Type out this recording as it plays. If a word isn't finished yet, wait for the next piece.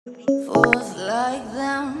Fools like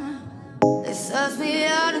them, they suss me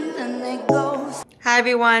out and then they go. Hi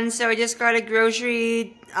everyone, so I just got a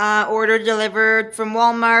grocery order delivered from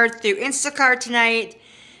Walmart through Instacart tonight.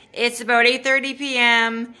 It's about 8:30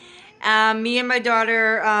 p.m. Me and my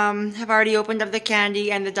daughter have already opened up the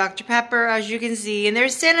candy and the Dr. Pepper, as you can see, and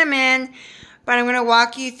there's cinnamon, but I'm going to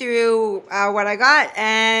walk you through what I got,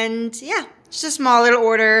 and yeah, just a small little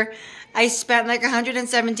order. I spent like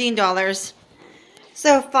 $117.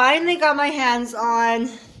 So finally got my hands on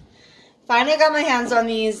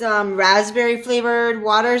these raspberry flavored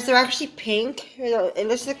waters. They're actually pink. It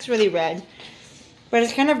looks really red, but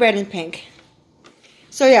it's kind of red and pink.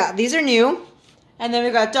 So yeah, these are new. And then we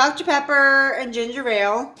got Dr. Pepper and ginger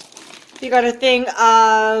ale. We got a thing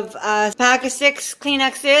of a pack of 6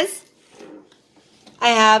 Kleenexes. I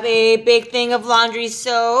have a big thing of laundry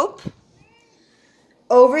soap.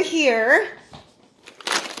 Over here,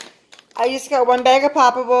 I just got 1 bag of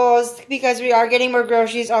poppables because we are getting more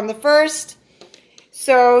groceries on the 1st.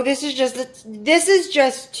 So this is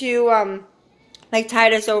just to like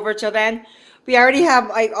tide us over till then. We already have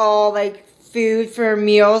like all like food for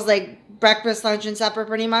meals, like breakfast, lunch, and supper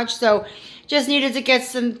pretty much. So just needed to get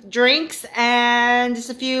some drinks and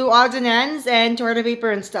just a few odds and ends and toilet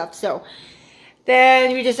paper and stuff. So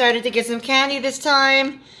then we decided to get some candy this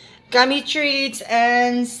time, gummy treats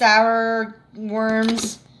and sour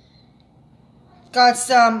worms. Got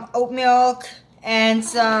some oat milk and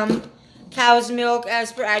some cow's milk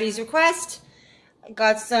as per Addie's request. I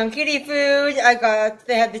got some kitty food.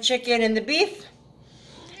 They had the chicken and the beef.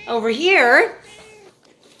 Over here,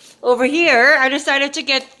 I decided to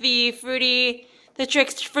get the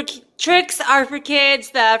Trix are for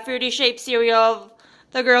kids, the fruity shaped cereal.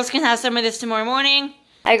 The girls can have some of this tomorrow morning.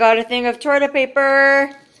 I got a thing of toilet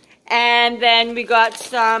paper, and then we got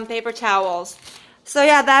some paper towels. So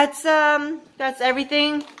yeah, that's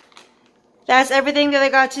everything. That's everything that I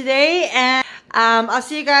got today, and I'll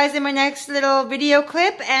see you guys in my next little video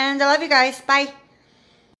clip, and I love you guys. Bye.